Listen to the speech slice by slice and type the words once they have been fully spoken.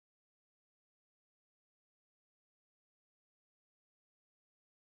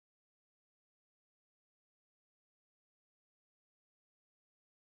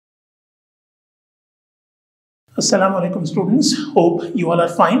Assalamu alaikum students, hope you all are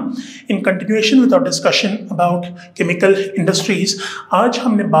fine. In continuation with our discussion about chemical industries, आज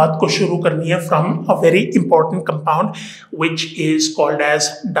हमने बात को शुरू करनी है from a very important compound which is called as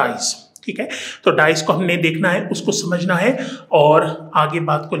dyes. ठीक है, तो डाइस को हमने देखना है, उसको समझना है और आगे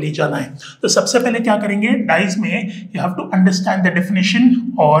बात को ले जाना है। तो सबसे पहले क्या करेंगे, डाइस में you have to understand the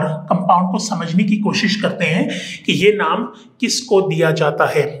definition और कंपाउंड को समझने की कोशिश करते हैं कि ये नाम किसको दिया जाता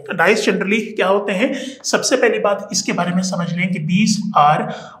है। डाइस जनरली क्या होते हैं, सबसे पहली बात इसके बारे में समझ लें कि दीज आर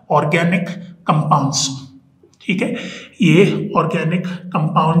ऑर्गेनिक कंपाउंड्स। ठीक है, ये ऑर्गेनिक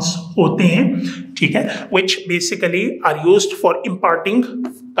कंपाउंड्स होते हैं, ठीक है, which basically are used for imparting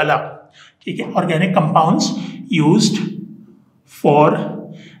color. ठीक है, organic compounds used for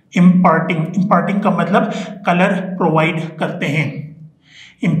imparting का मतलब कलर प्रोवाइड करते हैं।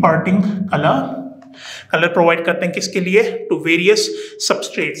 इम्पार्टिंग कलर प्रोवाइड करते हैं किसके लिए, टू वेरियस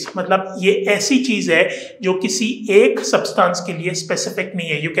सबस्ट्रेट्स, मतलब ये ऐसी चीज है जो किसी एक सब्सटेंस के लिए स्पेसिफिक नहीं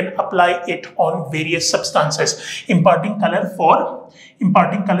है, you can apply it on various substances. Imparting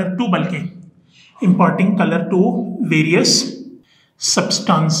colour to various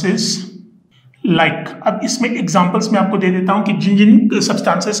substances like. अब इसमें एग्जांपल्स मैं आपको दे देता हूं कि जिन जिन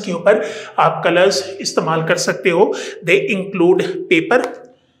सब्सटेंसेस के ऊपर आप कलर्स इस्तेमाल कर सकते हो, दे इंक्लूड पेपर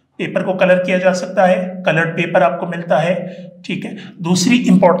को कलर किया जा सकता है, कलर्ड पेपर आपको मिलता है। ठीक है, दूसरी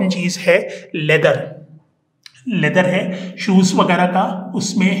इंपॉर्टेंट चीज है लेदर है, शूज वगैरह का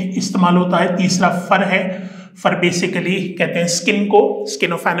उसमें इस्तेमाल होता है। तीसरा फर है, फर बेसिकली कहते हैं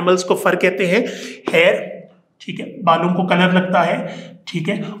स्किन ऑफ एनिमल्स को फर कहते हैं। हेयर, ठीक है, बालों को कलर लगता है। ठीक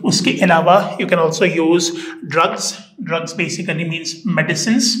है, उसके अलावा you can also use drugs basically means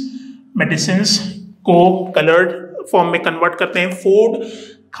medicines को कलर्ड फॉर्म में कन्वर्ट करते हैं। फूड,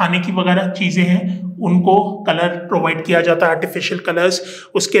 खाने की वगैरह चीजें हैं, उनको कलर प्रोवाइड किया जाता है, आर्टिफिशियल कलर्स।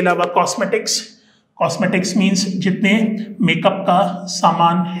 उसके अलावा कॉस्मेटिक्स मीन्स जितने मेकअप का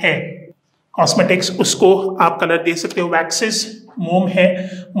सामान है, कॉस्मेटिक्स उसको आप कलर दे सकते हो। वैक्सेस, मोम है,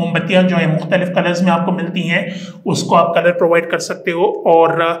 मोमबत्तियां जो है मुख्तलिफ कलर्स में आपको मिलती हैं, उसको आप कलर प्रोवाइड कर सकते हो।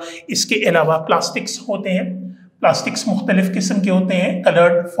 और इसके अलावा प्लास्टिक्स होते हैं, प्लास्टिक्स मुख्तलिफ किस्म के होते हैं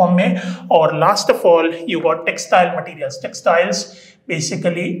कलर्ड फॉर्म में। और last of all you got textile materials. Textiles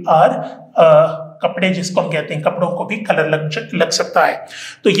basically are कपड़े, जिसको हम कहते हैं, कपड़ों को भी कलर लग सकता है।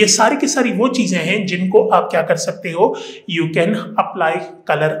 तो ये सारी की सारी वो चीजें हैं जिनको आप क्या कर सकते हो, you can apply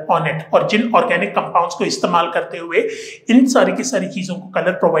colour on it. और जिन ऑर्गेनिक कंपाउंड्स को इस्तेमाल करते हुए इन सारी की सारी चीजों को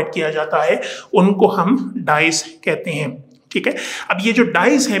कलर प्रोवाइड किया जाता है, उनको हम डाइज कहते हैं। ठीक है, अब ये जो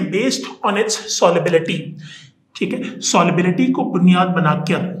डाइज हैं बेस्ड ऑन इट्स सॉलिबिलिटी, ठीक है, सॉलिबिलिटी को बुनियाद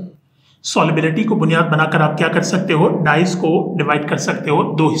बनाकर आप क्या कर सकते हो, डाइज को डिवाइड कर सकते हो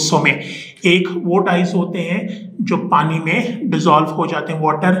दो हिस्सों में। एक वो डाइज होते हैं जो पानी में डिसॉल्व हो जाते हैं,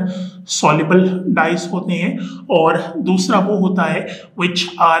 वाटर सॉल्युबल डाइज होते हैं, और दूसरा वो होता है which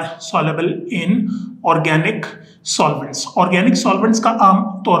are soluble in organic solvents. Organic solvents का आम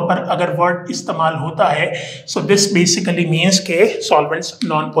तौर पर अगर वर्ड इस्तेमाल होता है, सो दिस बेसिकली मीन्स के सॉल्वेंट्स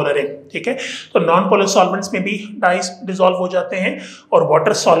नॉन पोलर है। ठीक है, तो नॉन पोलर सॉल्वेंट्स में भी डाइज डिसॉल्व हो जाते हैं और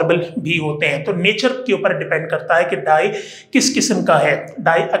वाटर सॉल्युबल भी होते हैं। तो नेचर के ऊपर डिपेंड करता है कि डाई किस किस्म का है।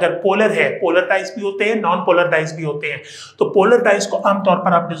 डाई अगर पोलर है, पोलर डाइज भी होते हैं, नॉन पोलर डाइज भी होते हैं। तो पोलर डाइज को आमतौर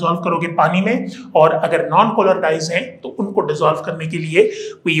पर आप डिसॉल्व करोगे पानी में, और अगर नॉन पोलर डाइज हैं तो उनको डिसॉल्व करने के लिए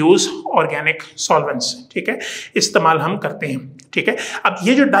वी यूज ऑर्गेनिक सॉल्वेंट्स। ठीक है, इस्तेमाल हम करते हैं। ठीक है, अब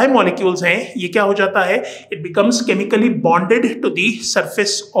ये जो डाई मॉलिक्यूल्स हैं, ये क्या हो जाता है, it becomes chemically bonded to the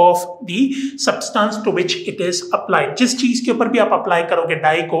surface of the substance to which it is applied. जिस चीज के ऊपर भी आप अप्लाई करोगे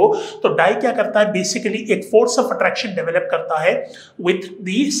डाई को, तो डाई क्या करता है, बेसिकली एक फोर्स ऑफ अट्रैक्शन डेवलप करता है with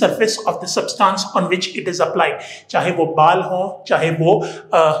the surface of the substance on which it is applied. चाहे वो बाल हो, चाहे वो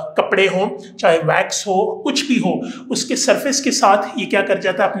कपड़े हो, चाहे वैक्स हो, कुछ भी हो, उसके सरफेस के साथ ये क्या कर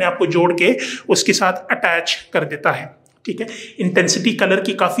जाता है, अपने आप को जोड़ के उसके साथ अटैच कर देता है। ठीक है, इंटेंसिटी कलर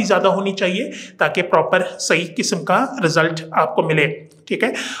की काफी ज्यादा होनी चाहिए ताकि प्रॉपर सही किस्म का रिजल्ट आपको मिले। ठीक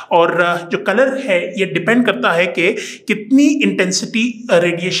है, और जो कलर है ये डिपेंड करता है कि कितनी इंटेंसिटी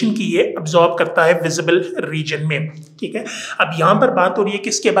रेडिएशन की ये अब्सॉर्ब करता है विजिबल रीजन में। ठीक है, अब यहां पर बात हो रही है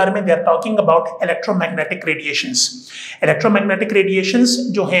किसके बारे में, they are talking about electromagnetic radiations. Electromagnetic radiations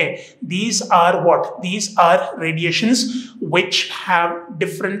जो हैं, these are what, these are radiations which have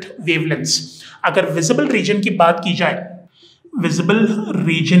different wavelengths. अगर विजिबल रीजन की बात की जाए, विजिबल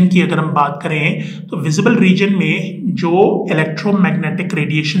रीजन की अगर हम बात करें, तो विजिबल रीजन में जो इलेक्ट्रोमैग्नेटिक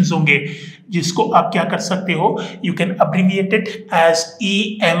रेडिएशंस होंगे, जिसको आप क्या कर सकते हो, you can अब्रिविएट it as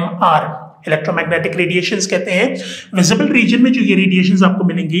EMR, electromagnetic radiations कहते हैं। विजिबल रीजन में जो ये रेडिएशंस आपको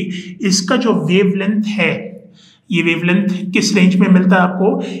मिलेंगी, इसका जो वेवलेंथ है, ये वेवलेंथ किस रेंज में मिलता है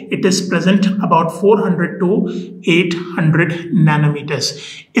आपको? It is present about 400 to 800 nanometres.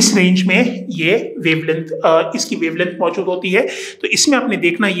 इस रेंज में ये वेवलेंथ इसकी वेवलेंथ मौजूद होती है। तो इसमें आपने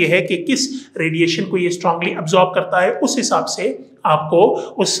देखना ये है कि किस रेडिएशन को ये स्ट्रांगली अब्सॉर्ब करता है, उस हिसाब से आपको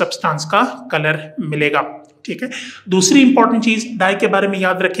उस सब्सटेंस का कलर मिलेगा। ठीक है। दूसरी इंपॉर्टेंट चीज डाई के बारे में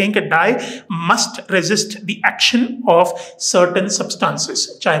याद रखें कि die must resist the action of certain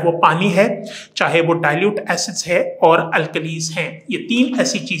substances, चाहे वो पानी है, चाहे वो डाइल्यूट एसिड्स है और अल्कलीज हैं। ये तीन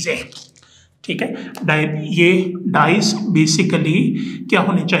ऐसी चीजें हैं। ठीक है। ये डाइस बेसिकली क्या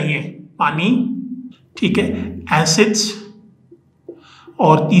होने चाहिए? पानी, ठीक है, एसिड्स,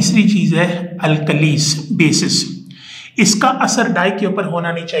 और तीसरी चीज है अल्कलीज, बेसिस। इसका असर डाई के ऊपर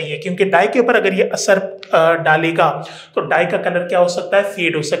होना नहीं चाहिए, क्योंकि डाई के ऊपर अगर ये असर डालेगा तो डाई का कलर क्या हो सकता है?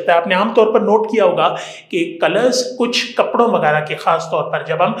 फेड हो सकता है। आपने आमतौर पर नोट किया होगा कि कलर्स कुछ कपड़ों वगैरह के खास तौर पर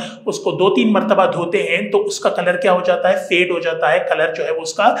जब हम उसको 2-3 मरतबा धोते हैं तो उसका कलर क्या हो जाता है? फेड हो जाता है, कलर जो है वो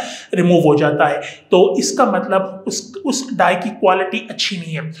उसका रिमूव हो जाता है। तो इसका मतलब उस डाई की क्वालिटी अच्छी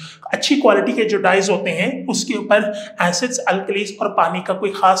नहीं है। अच्छी क्वालिटी के जो डाइज होते हैं उसके ऊपर एसिड्स, अल्कलीज और पानी का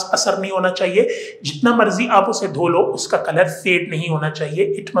कोई खास असर नहीं होना चाहिए। जितना मर्जी आप उसे धो लो, उसका कलर फेड नहीं होना चाहिए।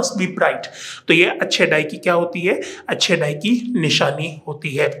 It must be bright. तो ये अच्छे डाई की क्या होती है? अच्छे डाई की निशानी होती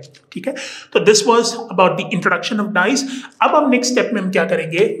है। ठीक है। तो this was about the introduction of dies. अब हम नेक्स्ट स्टेप में हम क्या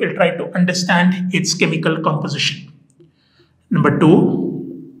करेंगे? Will try to understand it's chemical composition. Number 2,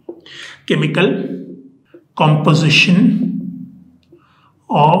 chemical composition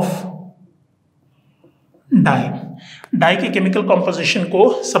of die. Die के केमिकल कॉम्पोजिशन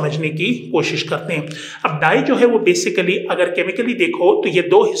को समझने की कोशिश करते हैं। अब डाई जो है वो बेसिकली अगर केमिकली देखो तो ये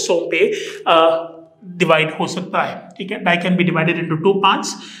 2 हिस्सों पे डिवाइड हो सकता है। ठीक है। Die can be divided into 2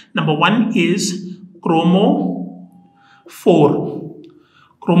 parts. Number 1 is chromophore.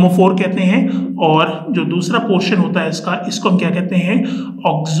 Chromophore कहते हैं, और जो दूसरा पोर्शन होता है इसको हम क्या कहते हैं?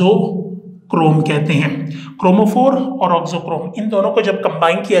 ऑक्सोक्रोम कहते हैं। क्रोमोफोर और ऑक्सोक्रोम, इन दोनों को जब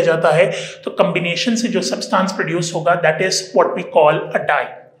कंबाइन किया जाता है तो कॉम्बिनेशन से जो सब्सटेंस प्रोड्यूस होगा that is what we call a die.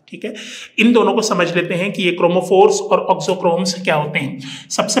 ठीक है। इन दोनों को समझ लेते हैं कि ये क्रोमोफोर्स और ऑक्सोक्रोम्स क्या होते हैं।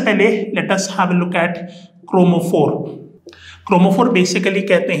 सबसे पहले let us have a look at chromophore. Chromophore basically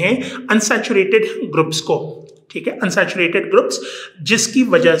कहते हैं अनसैचुरेटेड ग्रुप्स को। ठीक है। अनसैचुरेटेड ग्रुप्स जिसकी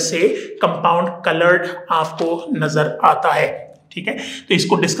वजह से कंपाउंड कलर्ड आपको नजर आता है। ठीक है। तो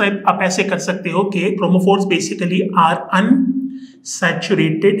इसको डिस्क्राइब आप ऐसे कर सकते हो कि chromophores basically are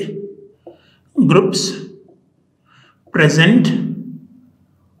unsaturated groups present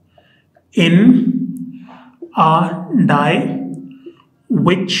in a dye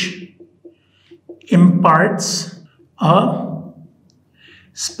which imparts a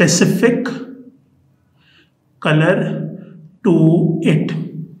specific color to it।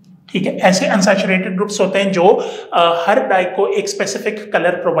 ठीक है। ऐसे अनसैचुरेटेड ग्रुप्स होते हैं जो हर डाई को एक स्पेसिफिक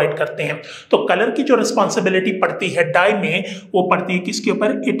कलर प्रोवाइड करते हैं। तो कलर की जो रिस्पॉन्सिबिलिटी पड़ती है डाई में, वो पड़ती है किसके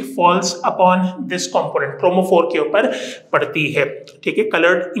ऊपर? It falls upon this component, chromophore के ऊपर पड़ती है। ठीक है।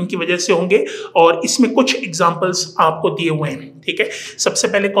 कलर्ड इनकी वजह से होंगे और इसमें कुछ एग्जांपल्स आपको दिए हुए हैं। ठीक है। सबसे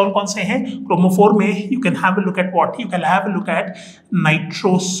पहले कौन कौन से हैं? क्रोमोफोर में you can have a look at what? You can have a look at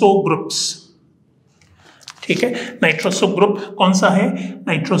nitroso groups. ठीक है। नाइट्रोसो ग्रुप कौन सा है?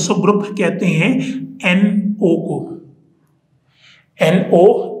 नाइट्रोसो ग्रुप कहते हैं NO को। NO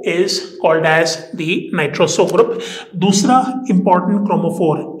is called as the nitroso group. दूसरा important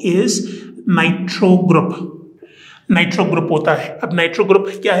chromophore is nitro group. Nitro group होता है। अब नाइट्रो ग्रुप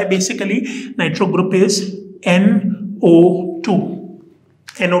क्या है? Basically nitro group is NO2।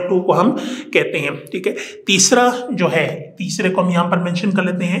 NO2 को हम कहते हैं। ठीक है। तीसरा जो है, तीसरे को हम यहां पर मेंशन कर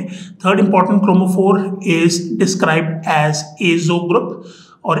लेते हैं। Third important chromophore is described as azo group,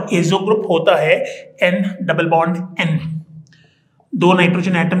 और एजो ग्रुप होता है N double bond N। 2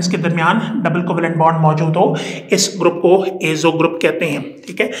 nitrogen atoms के दरमियान डबल कोवेलेंट बॉन्ड मौजूद हो, इस ग्रुप को एजो ग्रुप कहते हैं।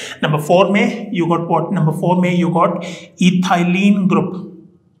 ठीक है। नंबर 4 में यू गॉट व्हाट? नंबर 4 में you got ethylene group.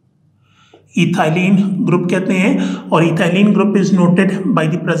 Ethylene group कहते हैं, और ethylene group is noted by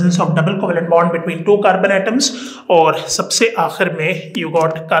the presence of double covalent bond between 2 carbon atoms. और सबसे आखिर में you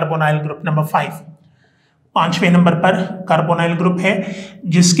got carbonyl group number 5। 5वें नंबर पर कार्बोनाइल ग्रुप है,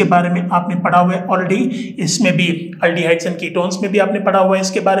 जिसके बारे में आपने पढ़ा हुआ है ऑलरेडी। इसमें भी अल्डिहाइड्स एंड कीटोन्स में भी आपने पढ़ा हुआ है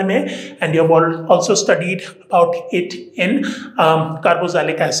इसके बारे में, and you have also studied about it in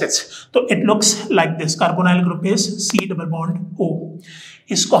carboxylic acids. तो it looks like this. Carbonyl group is C double bond O।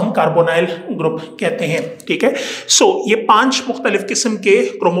 इसको हम कार्बोनाइल ग्रुप कहते हैं। ठीक है। सो ये 5 मुख्तलिफ किस्म के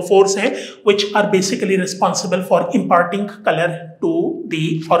क्रोमोफोर्स हैं which are basically responsible for imparting color to the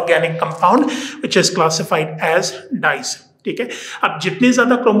organic compound which is classified as dyes। ठीक है। अब जितने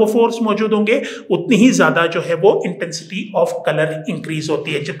ज्यादा क्रोमोफोर्स मौजूद होंगे उतनी ही ज्यादा जो है वो इंटेंसिटी ऑफ कलर इंक्रीज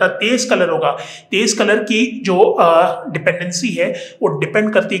होती है। जितना तेज कलर होगा, तेज कलर की जो डिपेंडेंसी है वो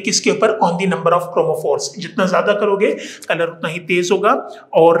डिपेंड करती है किसके ऊपर, on the number of chromophores. जितना ज्यादा करोगे कलर उतना ही तेज होगा।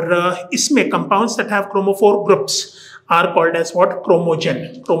 और इसमें compounds that have chromophore groups are called as what, क्रोमोजेन।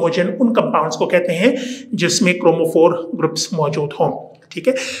 क्रोमोजेन उन कंपाउंड्स को कहते हैं जिसमें क्रोमोफोर ग्रुप्स मौजूद हों, ठीक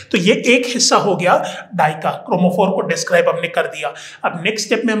है। तो ये एक हिस्सा हो गया डाई का, क्रोमोफोर को डिस्क्राइब हमने कर दिया। अब नेक्स्ट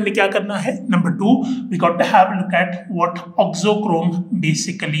स्टेप में हमने क्या करना है, number 2 we got to have look at what auxochrome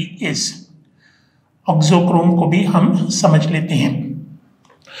basically is. Auxochrome को भी हम समझ लेते हैं।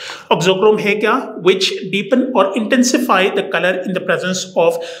 ऑक्सोक्रोम है क्या, विच डीपन और intensify the colour in the presence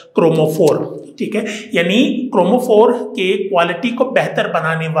of chromophore, ठीक है। यानी क्रोमोफोर के क्वालिटी को बेहतर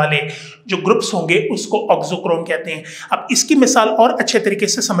बनाने वाले जो ग्रुप्स होंगे उसको ऑक्सोक्रोम कहते हैं। अब इसकी मिसाल और अच्छे तरीके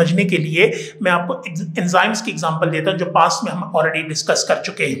से समझने के लिए मैं आपको एंजाइम्स की एग्जांपल देता हूं जो पास्ट में हम ऑलरेडी डिस्कस कर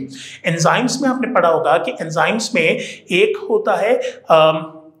चुके हैं। एंजाइम्स में आपने पढ़ा होगा कि एंजाइम्स में एक होता है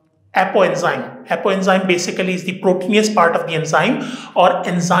apoenzyme. Apoenzyme basically is the proteinaceous part of the enzyme, और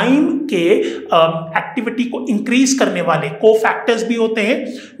एंजाइम के एक्टिविटी को इंक्रीज करने वाले कोफैक्टर्स भी होते हैं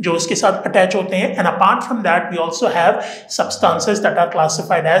जो उसके साथ अटैच होते हैं। And apart from that we also have substances that are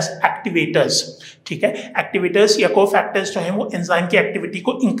classified as activators, ठीक है। एक्टिवेटर्स या कोफैक्टर्स जो हैं वो एंजाइम की एक्टिविटी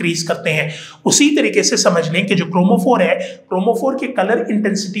को इंक्रीज करते हैं। उसी तरीके से समझ लें कि जो क्रोमोफोर है, क्रोमोफोर के कलर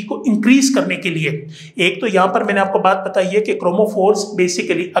इंटेंसिटी को इंक्रीज करने के लिए, एक तो यहां पर मैंने आपको बात बताई है कि क्रोमोफोर्स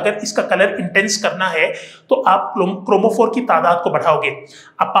बेसिकली अगर इसका कलर इंटेंस करना है तो आप क्रोमोफोर की तादाद को बढ़ाओगे।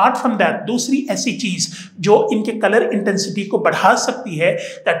 अपार्ट फ्रॉम दैट दूसरी ऐसी चीज जो इनके कलर इंटेंसिटी को बढ़ा सकती है,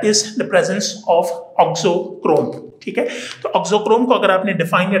 that is the presence of auxochrome, ठीक है। तो ऑक्सोक्रोम को अगर आपने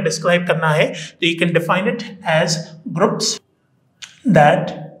डिफाइन या डिस्क्राइब करना है तो you can define it age groups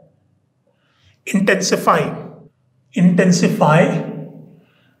that intensify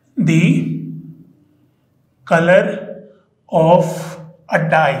the color of a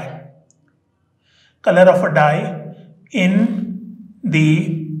dye in the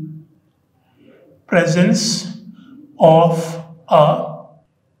presence of a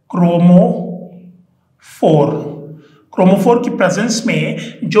chromophore की प्रेजेंस में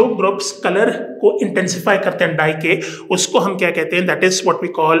जो ग्रुप्स कलर को इंटेंसिफाई करते हैं डाई के, उसको हम क्या कहते हैं, that is what we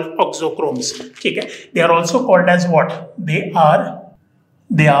call auxochromes, ठीक है। They are also called as what,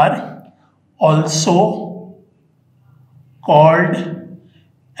 they are also called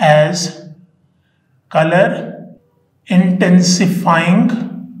as colour intensifying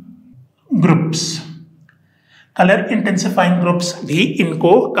groups. Colour intensifying groups भी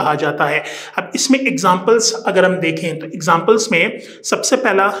इनको कहा जाता है। अब इसमें एग्जांपल्स अगर हम देखें तो एग्जांपल्स में सबसे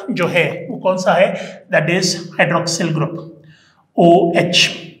पहला जो है वो कौन सा है, that is hydroxyl group, OH।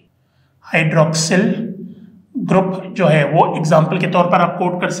 Hydroxyl group जो है वो एग्जांपल के तौर पर आप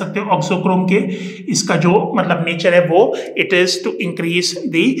कोट कर सकते हो ऑक्सोक्रोम के। इसका जो मतलब नेचर है वो it is to increase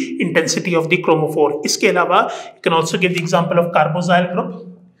the intensity of the chromophore. इसके अलावा you can also give the example of carboxyl group,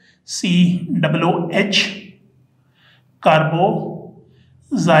 COOH,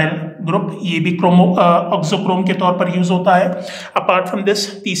 carboxyl group, ये भी ऑक्सोक्रोम के तौर पर यूज होता है। अपार्ट फ्रॉम दिस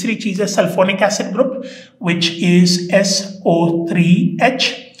तीसरी चीज है sulphonic acid group, which is SO3H।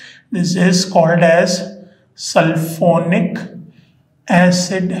 This is called as sulphonic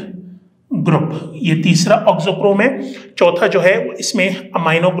acid group, ये तीसरा ऑक्सोक्रोम है। चौथा जो है इसमें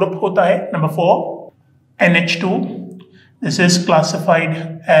अमाइनो ग्रुप होता है, number 4 NH2। This is classified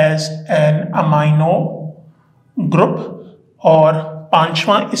as an amino group. और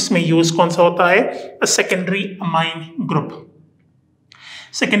पांचवा इसमें यूज कौन सा होता है, secondary amine group.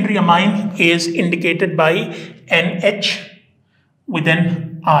 Secondary amine is indicated by NH with N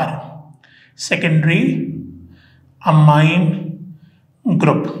R, secondary amine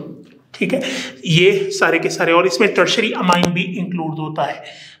group, ठीक है। ये सारे के सारे, और इसमें टर्शरी अमाइन भी इंक्लूड होता है।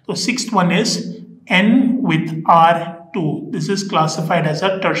 तो sixth one is N with R2, this is classified as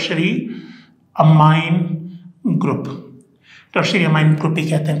a tertiary amine group, tertiary amine group भी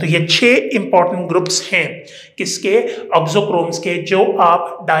कहते हैं। तो ये 6 इंपॉर्टेंट ग्रुप्स हैं किसके, ऑक्सोक्रोम्स के, जो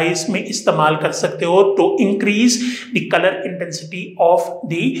आप डाइस में इस्तेमाल कर सकते हो to increase the colour intensity of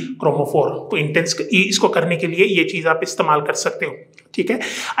the chromophore. तो इसको करने के लिए ये चीज आप इस्तेमाल कर सकते हो, ठीक है।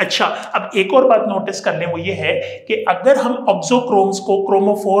 अच्छा, अब एक और बात नोटिस कर लें, वो ये है कि अगर हम ऑक्सोक्रोम्स को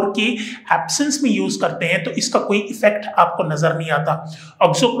क्रोमोफोर की एब्सेंस में यूज करते हैं तो इसका कोई इफेक्ट आपको नजर नहीं आता।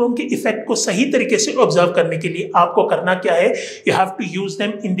 ऑक्सोक्रोम के इफेक्ट को सही तरीके से ऑब्जर्व करने के लिए आपको करना क्या है, you have to use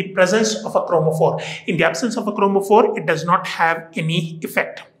them in the presence of a chromophore. In the absence of a chromophore, it does not have any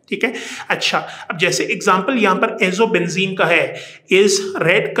effect. ठीक है। अच्छा, अब जैसे एग्जांपल यहां पर एजोबेंजीन का है, is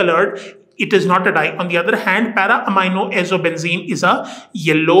red coloured it is not a dye. On the other hand, para-amino-azobenzene is a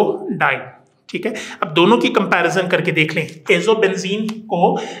yellow dye. ठीक है, अब दोनों की कंपैरिजन करके देख लें. एजोबेंजीन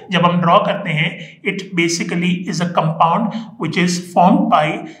को जब हम ड्रॉ करते हैं, it basically is a compound which is formed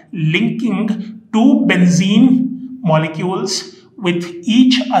by linking to benzene molecules with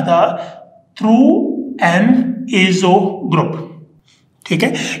each other through an azo group. ठीक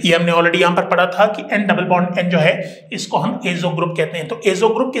है, ये हमने ऑलरेडी यहां पर पढ़ा था कि एन डबल बॉन्ड एन जो है इसको हम एजो ग्रुप कहते हैं. तो एजो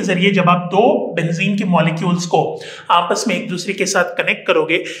ग्रुप के जरिए जब आप दो बेंजीन के मॉलिक्यूल्स को आपस में एक दूसरे के साथ कनेक्ट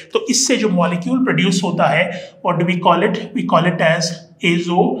करोगे तो इससे जो मॉलिक्यूल प्रोड्यूस होता है, what do we call it as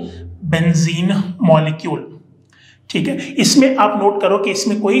azo benzene molecule. ठीक है, इसमें आप नोट करो कि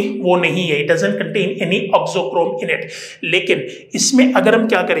इसमें कोई वो नहीं है, it doesn't contain any auxochrome in it. लेकिन इसमें अगर हम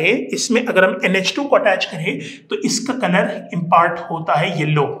क्या करें, इसमें अगर हम NH2 को अटैच करें तो इसका कलर इम्पार्ट होता है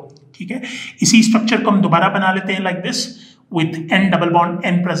येलो. ठीक है, इसी स्ट्रक्चर को हम दोबारा बना लेते हैं like this with an double bond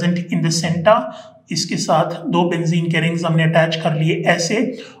N present in the centre. इसके साथ दो बेंजीन के रिंग्स हमने अटैच कर लिए ऐसे,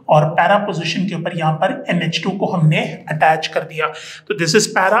 और पैरा पोजिशन के ऊपर यहाँ पर NH2 को हमने अटैच कर दिया. तो this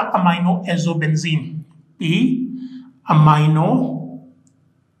is para amino azobenzene, P amino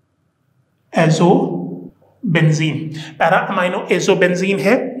azobenzene, para amino azobenzene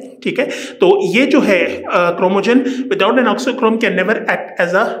है. ठीक है, तो ये जो है क्रोमोजन without an auxochrome can never act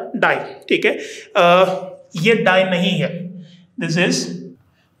as a die. ठीक है, ये डाई नहीं है, this is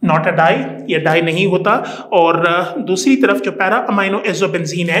not a die, ये डाई नहीं होता. और दूसरी तरफ जो पैरा अमाइनो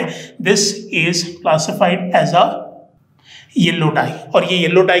एजोबेंजीन है, this is classified as a yellow die. और ये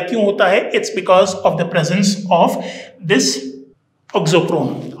येलो डाई क्यों होता है? It's because of the presence of this auxochrome.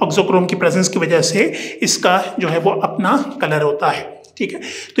 Auxochrome की प्रेजेंस की वजह से इसका जो है वो अपना कलर होता है. ठीक है,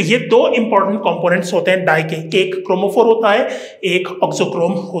 तो ये दो इंपॉर्टेंट कंपोनेंट्स होते हैं डाई के, एक क्रोमोफोर होता है, एक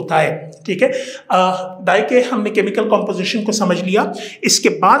ऑक्सोक्रोम होता है. ठीक है, डाई के हमने केमिकल कॉम्पोजिशन को समझ लिया. इसके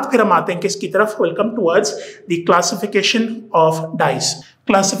बाद फिर हम आते हैं किसकी तरफ, welcome towards the classification of dice.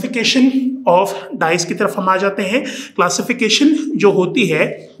 Classification of dice की तरफ हम आ जाते हैं. क्लासिफिकेशन जो होती है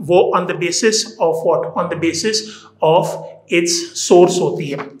वो on the basis of what, on the basis of its source होती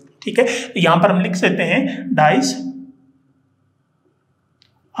है. ठीक है, तो यहां पर हम लिख सकते हैं dice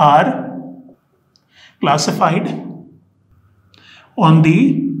are classified on the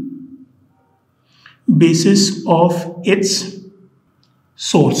basis of its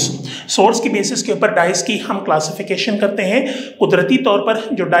source. Source की बेसिस के ऊपर डाइस की हम क्लासिफिकेशन करते हैं. कुदरती तौर पर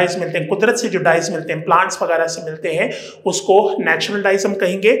जो डाइस मिलते हैं, कुदरत से जो डाइस मिलते हैं, प्लांट्स वगैरह से मिलते हैं, उसको नेचुरल डाइस हम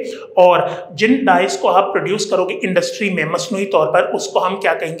कहेंगे. और जिन डाइस को आप प्रोड्यूस करोगे इंडस्ट्री में मसनूई तौर पर, उसको हम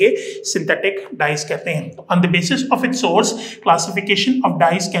क्या कहेंगे, सिंथेटिक डाइस कहते हैं. On the basis of its source classification of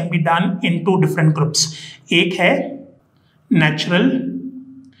dice can be done in to different groups. एक है नेचुरल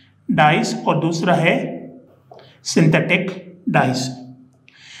डाइस और दूसरा है synthetic dice.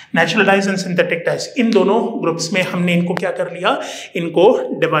 Natural dice and synthetic dice, इन दोनों ग्रुप्स में हमने इनको क्या कर लिया, इनको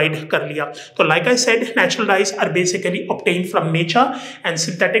डिवाइड कर लिया. तो like I said, natural dice are basically obtained from nature and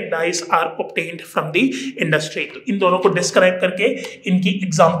synthetic dice are obtained from the industry. तो इन दोनों को डिस्क्राइब करके इनकी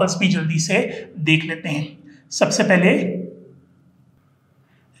एग्जांपल्स भी जल्दी से देख लेते हैं. सबसे पहले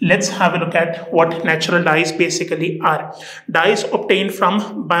let's have a look at what natural dyes basically are. Dyes obtained from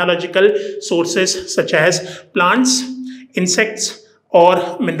biological sources such as plants, insects or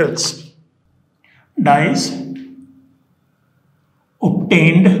minerals. Dyes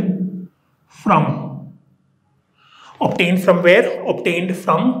obtained from where? Obtained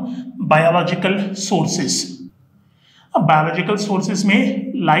from biological sources. अब biological sources में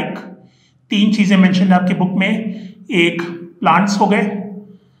like 3 चीजें mentioned आपकी book में. एक plants हो गए,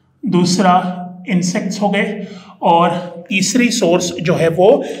 दूसरा insects हो गए, और तीसरी सोर्स जो है वो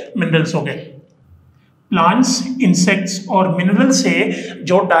मिनरल्स हो गए. प्लांट्स, इंसेक्ट्स और मिनरल से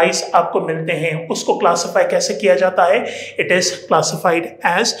जो डाइस आपको मिलते हैं उसको क्लासिफाई कैसे किया जाता है? It is classified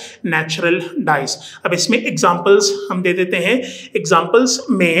as natural dice. अब इसमें एग्जांपल्स हम दे देते हैं. एग्जांपल्स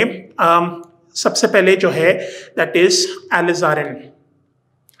में सबसे पहले जो है दैट इज एलिजारिन.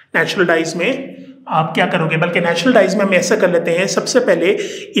 नेचुरल डाइस में आप क्या करोगे, बल्कि नेचुरल डाइज में हम ऐसा कर लेते हैं, सबसे पहले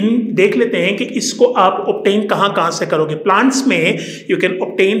इन देख लेते हैं कि इसको आप ऑब्टेन कहाँ से करोगे. प्लांट्स में you can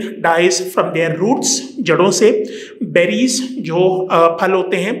obtain dies from their roots, जड़ों से. बेरीज जो फल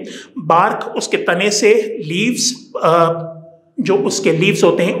होते हैं, बार्क उसके तने से, लीव्स जो उसके लीव्स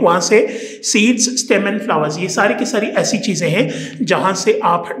होते हैं वहाँ से, सीड्स, स्टेम एंड फ्लावर्स, ये सारी की सारी ऐसी चीज़ें हैं जहाँ से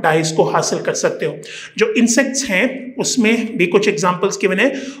आप डाइस को हासिल कर सकते हो. जो इंसेक्ट्स हैं उसमें भी कुछ एग्जांपल्स गिवन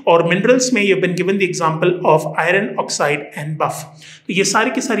है, और मिनरल्स में you been given the example of iron oxide and बफ. तो ये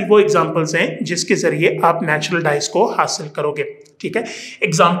सारी की सारी वो एग्जांपल्स हैं जिसके जरिए आप नेचुरल डाइस को हासिल करोगे. ठीक है,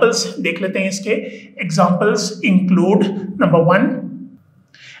 एग्जांपल्स देख लेते हैं इसके. Examples include number 1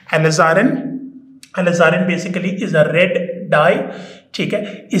 एलिजारिन basically is a red dye, ठीक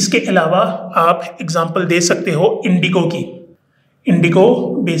है। इसके अलावा आप एग्जांपल दे सकते हो इंडिगो की। Indigo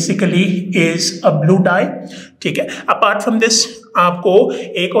basically is a blue die, ठीक है। अपार्ट फ्रॉम दिस आपको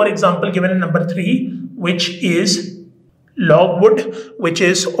एक और example given number 3 which is लॉगवुड which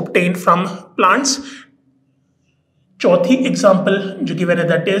is obtained from plants. चौथी एग्जांपल जो गिवन है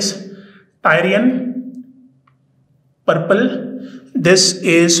that is Tyrion purple, this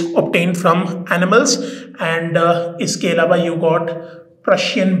is obtained from animals and इसके अलावा you got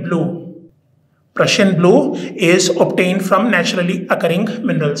Prussian blue. Prussian blue is obtained from naturally occurring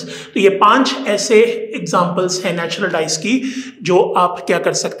minerals. तो ये 5 ऐसे examples हैं natural dice की जो आप क्या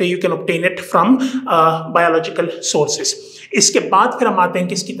कर सकते हैं, you can obtain it from biological sources. इसके बाद फिर हम आते हैं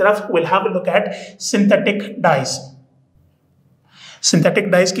किसकी तरफ, we'll have a look at synthetic dyes.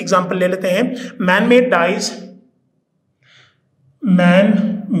 Synthetic dyes की एग्जाम्पल ले लेते हैं।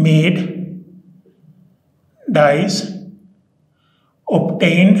 man-made dyes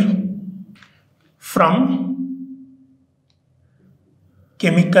obtained from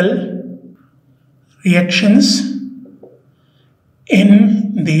chemical reactions in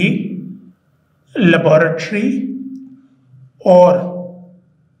the laboratory or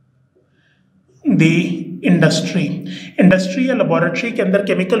the industry या लेबोरेटरी के अंदर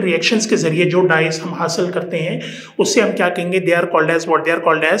केमिकल रिएक्शंस के जरिए जो डाइज हम हासिल करते हैं उससे हम क्या कहेंगे, they are called as what, they are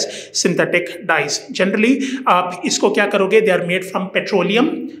called as synthetic dies. Generally आप इसको क्या करोगे, they are made from petroleum,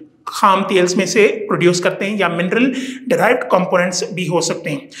 खाम तेल्स में से प्रोड्यूस करते हैं, या मिनरल डिराइव्ड कंपोनेंट्स भी हो सकते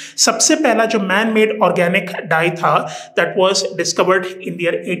हैं। सबसे पहला जो मैन मेड ऑर्गेनिक डाई था that was discovered in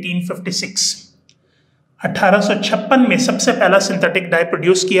year 1856। 1856 में सबसे पहला सिंथेटिक डाई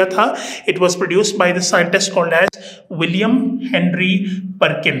प्रोड्यूस किया था। It was produced by the scientist called as William Henry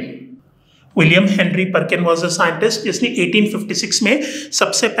Perkin. William Henry Perkin was the scientist जिसने 1856 में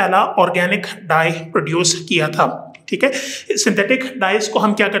सबसे पहला ऑर्गेनिक डाई प्रोड्यूस किया था, ठीक है। सिंथेटिक डाइज को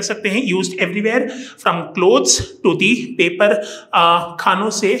हम क्या कर सकते हैं, used everywhere from clothes to the paper, खानों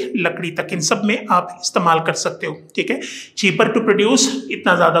से लकड़ी तक, इन सब में आप इस्तेमाल कर सकते हो, ठीक है। चीपर टू प्रोड्यूस,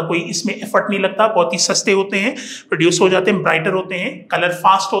 इतना ज़्यादा कोई इसमें एफर्ट नहीं लगता, बहुत ही सस्ते होते हैं, प्रोड्यूस हो जाते हैं, ब्राइटर होते हैं, कलर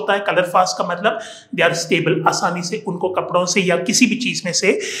फास्ट होता है। कलर फास्ट का मतलब दे आर स्टेबल, आसानी से उनको कपड़ों से या किसी भी चीज़ में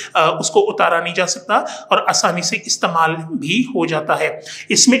से उसको उतारा नहीं जा सकता और आसानी से इस्तेमाल भी हो जाता है।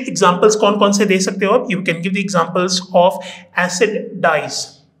 इसमें एग्जाम्पल्स कौन कौन से दे सकते हो, you can give the examples of acid dies.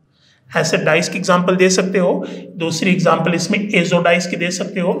 Acid dies की एग्जांपल दे सकते हो। दूसरी एग्जांपल इसमें एजोडाइज की दे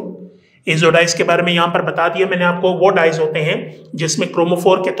सकते हो। एजोडाइज के बारे में यहां पर बता दिया मैंने आपको, वो डाइज होते हैं जिसमें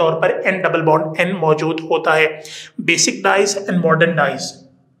क्रोमोफोर के तौर पर N डबल बॉन्ड N मौजूद होता है। Basic dies and modern dies,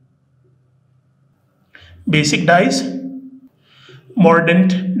 basic dies, modern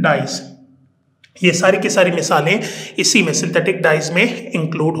dies, ये सारी की सारी मिसालें इसी में सिंथेटिक डाइज में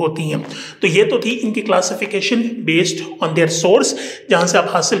इंक्लूड होती हैं। तो ये तो थी इनकी classification based on their source, जहां से आप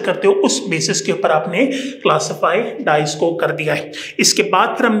हासिल करते हो उस बेसिस के ऊपर आपने क्लासिफाई डाइज को कर दिया है। इसके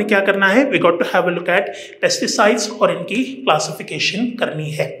बाद फिर हमने क्या करना है, we got to have a look at pesticides और इनकी क्लासिफिकेशन करनी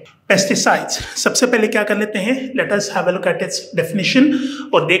है। पेस्टिसाइड्स सबसे पहले क्या कर लेते हैं, let us have a look at its definition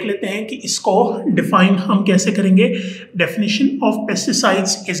और देख लेते हैं कि इसको डिफाइन हम कैसे करेंगे। Definition of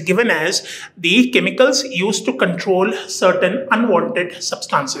pesticides is given as the chemicals used to control certain unwanted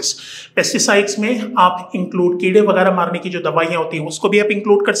substances. Pesticides में आप इंक्लूड कीड़े वगैरह मारने की जो दवाइयां होती हैं उसको भी आप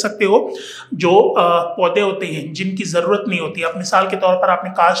इंक्लूड कर सकते हो। जो पौधे होते हैं जिनकी जरूरत नहीं होती, आप मिसाल के तौर पर आपने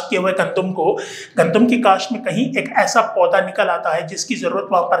काश्त किए हुए गंदम को, गंदम की काश्त में कहीं एक ऐसा पौधा निकल आता है जिसकी जरूरत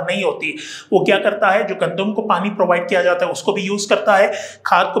वहां पर नहीं होती, वो क्या करता है, जो गंदम को पानी प्रोवाइड किया जाता है उसको भी यूज करता है,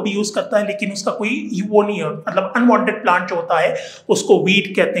 खाद को भी यूज करता है, लेकिन उसका कोई वो नहीं है, मतलब अनवांटेड प्लांट जो होता है उसको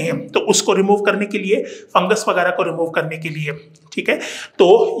वीड कहते हैं। तो उसको रिमूव करने के लिए, फंगस वगैरह को रिमूव करने के लिए, ठीक है। तो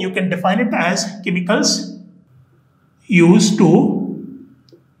you can define it as chemicals used to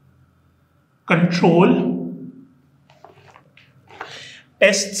control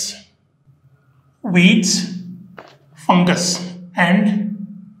pests, weeds, fungus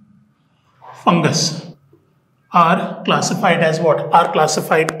are classified as what? Are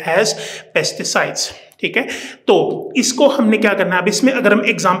classified as pesticides. ठीक है, तो इसको हमने क्या करना है, अब इसमें अगर हम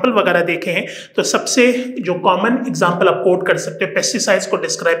एग्जाम्पल वगैरह देखें तो सबसे जो कॉमन एग्जाम्पल आप कोट कर सकते हैं पेस्टिसाइड्स को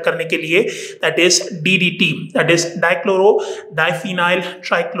डिस्क्राइब करने के लिए, that is DDT, that is dichloro diphenyl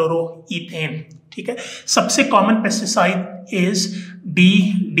trichloro ethane. ठीक है, सबसे common pesticide is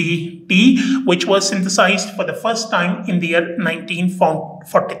DDT, which was synthesized for the first time in the year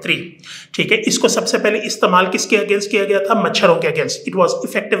 1943. ठीक है, इसको सबसे पहले इस्तेमाल किसके अगेंस्ट किया गया था? मच्छरों के against. It was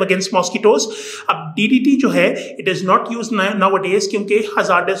effective against mosquitoes. अब DDT जो है it is not use nowadays क्योंकि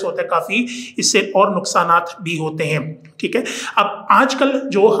हजार्डस होता है काफी, इससे और नुकसानात भी होते हैं. ठीक है, अब आजकल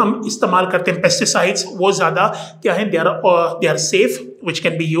जो हम इस्तेमाल करते हैं पेस्टिसाइड्स वो ज्यादा क्या है? They are safe which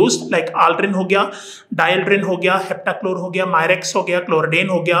can be used like aldrin हो गया, डायल्ड्रिन हो गया, हेप्टाक्लोर हो गया, मायरेक्स हो गया, क्लोरिडेन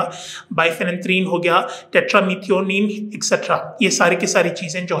हो गया, बाइफेनेंथ्रीन हो गया, टेट्रामिथियोनिन एक्सेट्रा. ये सारी की सारी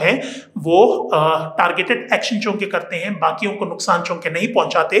चीजें जो है वो टारगेटेड एक्शन चूंकि करते हैं, बाकियों को नुकसान चूंकि नहीं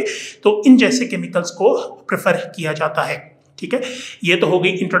पहुंचाते, तो इन जैसे केमिकल्स को प्रेफर किया जाता है. ठीक है, ये तो हो गई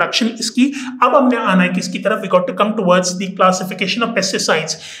इंट्रोडक्शन इसकी. अब हमने आना है किसकी तरफ? We got to come towards the classification of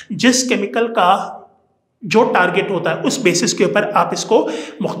pesticides. जिस केमिकल का जो टारगेट होता है उस बेसिस के ऊपर आप इसको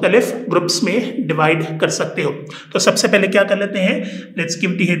मुख्तलिफ ग्रुप्स में डिवाइड कर सकते हो. तो सबसे पहले क्या कर लेते हैं? Let's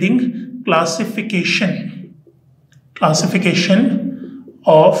give the heading classification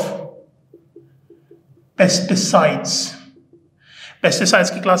of pesticides. Pesticides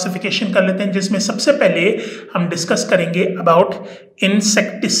की क्लासिफिकेशन कर लेते हैं, जिसमें सबसे पहले हम डिस्कस करेंगे अबाउट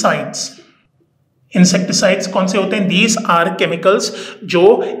इंसेक्टिसाइड्स. इंसेक्टिसाइड्स कौन से होते हैं? दीज आर केमिकल्स जो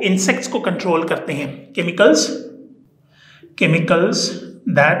इंसेक्ट्स को कंट्रोल करते हैं. Chemicals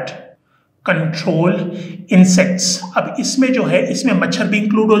that control insects. अब इसमें जो है इसमें मच्छर भी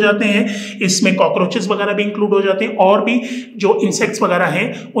इंक्लूड हो जाते हैं, इसमें कॉकरोचेस वगैरह भी इंक्लूड हो जाते हैं, और भी जो इंसेक्ट्स वगैरह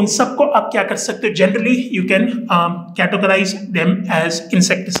हैं उन सबको आप क्या कर सकते हो? Generally you can categorise them as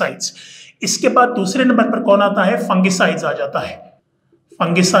insecticides. इसके बाद दूसरे नंबर पर कौन आता है? फंगिसाइड्स आ जाता है.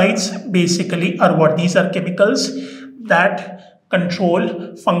 Fungicides basically are what? These are chemicals that control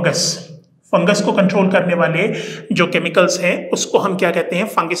fungus. Fungus को कंट्रोल करने वाले जो केमिकल्स हैं उसको हम क्या कहते हैं?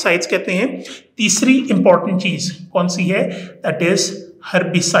 फंगिसाइड्स कहते हैं. तीसरी इंपॉर्टेंट चीज कौन सी है? That is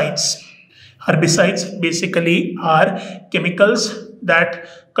herbicides. Herbicides basically are chemicals that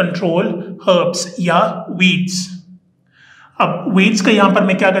control herbs या वीड्स. अब वीड्स का यहां पर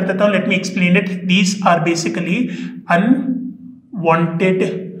मैं क्या कर देता हूं? Let me explain it. These are basically unwanted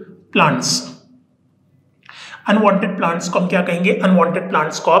plants. Unwanted plants को हम क्या कहेंगे? अनवांटेड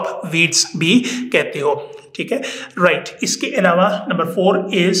प्लांट्स को आप वीड्स भी कहते हो. ठीक है, राइट. इसके अलावा number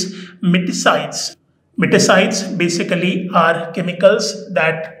 4 is मिटिसाइड्स. मिटिसाइड्स basically are chemicals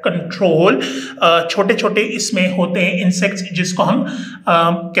that control छोटे छोटे इसमें होते हैं इंसेक्ट्स, जिसको हम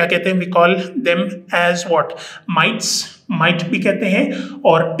क्या कहते हैं? We call them as what? Might भी कहते हैं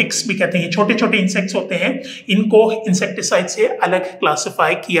और टिक्स भी कहते हैं. छोटे छोटे इंसेक्ट्स होते हैं, इनको इंसेक्टिसाइड से अलग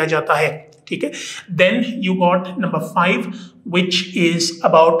क्लासिफाई किया जाता है. ठीक है, then you got number 5 which is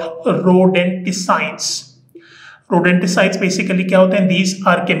about rodenticides. Rodenticides basically क्या होते हैं? These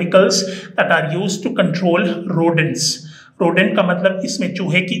are chemicals that are used to control rodents. Rodent का मतलब इसमें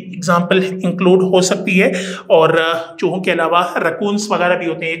चूहे की एग्जाम्पल इंक्लूड हो सकती है, और चूहों के अलावा रकून्स वगैरह भी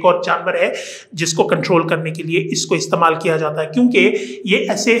होते हैं. एक और जानवर है जिसको कंट्रोल करने के लिए इसको इस्तेमाल किया जाता है, क्योंकि ये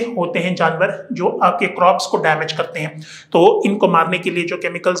ऐसे होते हैं जानवर जो आपके क्रॉप्स को डैमेज करते हैं. तो इनको मारने के लिए जो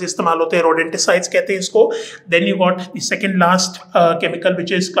केमिकल्स इस्तेमाल होते हैं रोडेंटिसाइड्स कहते हैं इसको. Then you got the second last chemical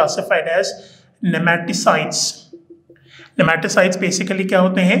which is classified as नेमेटिसाइड्स. नेमेटिसाइड्स basically क्या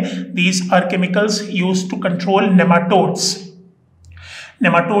होते हैं? These are chemicals used to control nematodes.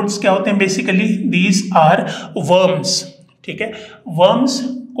 Nematodes क्या होते हैं? Basically these are worms. ठीक है, वर्म्स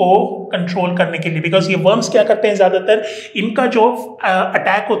को कंट्रोल करने के लिए, बिकॉज ये वर्म्स क्या करते हैं? ज्यादातर इनका जो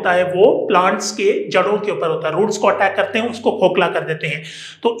अटैक होता है वो प्लांट्स के जड़ों के ऊपर होता है. रूट्स को अटैक करते हैं, उसको खोखला कर देते हैं.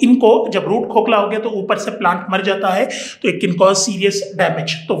 तो इनको जब रूट खोखला हो गया तो ऊपर से प्लांट मर जाता है, तो it can cause serious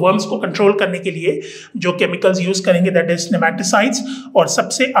damage. तो वर्म्स को कंट्रोल करने के लिए जो केमिकल्स यूज करेंगे दैट इज नेमेटिसाइड्स. और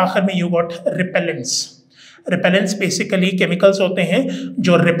सबसे आखिर में you got repellents. Repellents basically chemicals होते हैं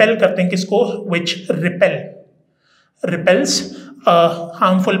जो रिपेल करते हैं किसको? विच रिपेल्स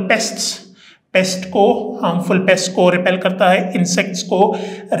हार्मफुल पेस्ट को, हार्मफुल पेस्ट को रिपेल करता है, इंसेक्ट्स को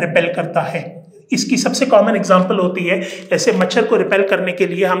रिपेल करता है. इसकी सबसे कॉमन एग्जांपल होती है, जैसे मच्छर को रिपेल करने के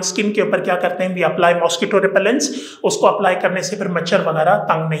लिए हम स्किन के ऊपर क्या करते हैं? We apply mosquito repellents. उसको अप्लाई करने से फिर मच्छर वगैरह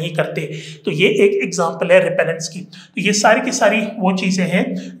तंग नहीं करते. तो ये एक एग्जांपल है रिपेलेंट्स की. तो ये सारी की सारी वो चीजें हैं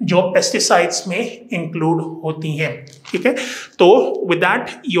जो पेस्टिसाइड्स में इंक्लूड होती हैं. ठीक है, तो with that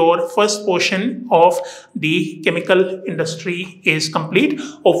your first portion of the chemical industry is complete.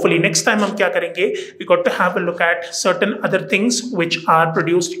 Hopefully next time हम क्या करेंगे? We got to have a look at certain other things which are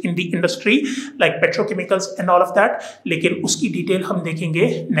produced in the industry like petrochemicals and all of that, लेकिन उसकी detail हम देखेंगे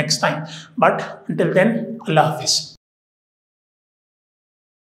next time. But until then, Allah Hafiz.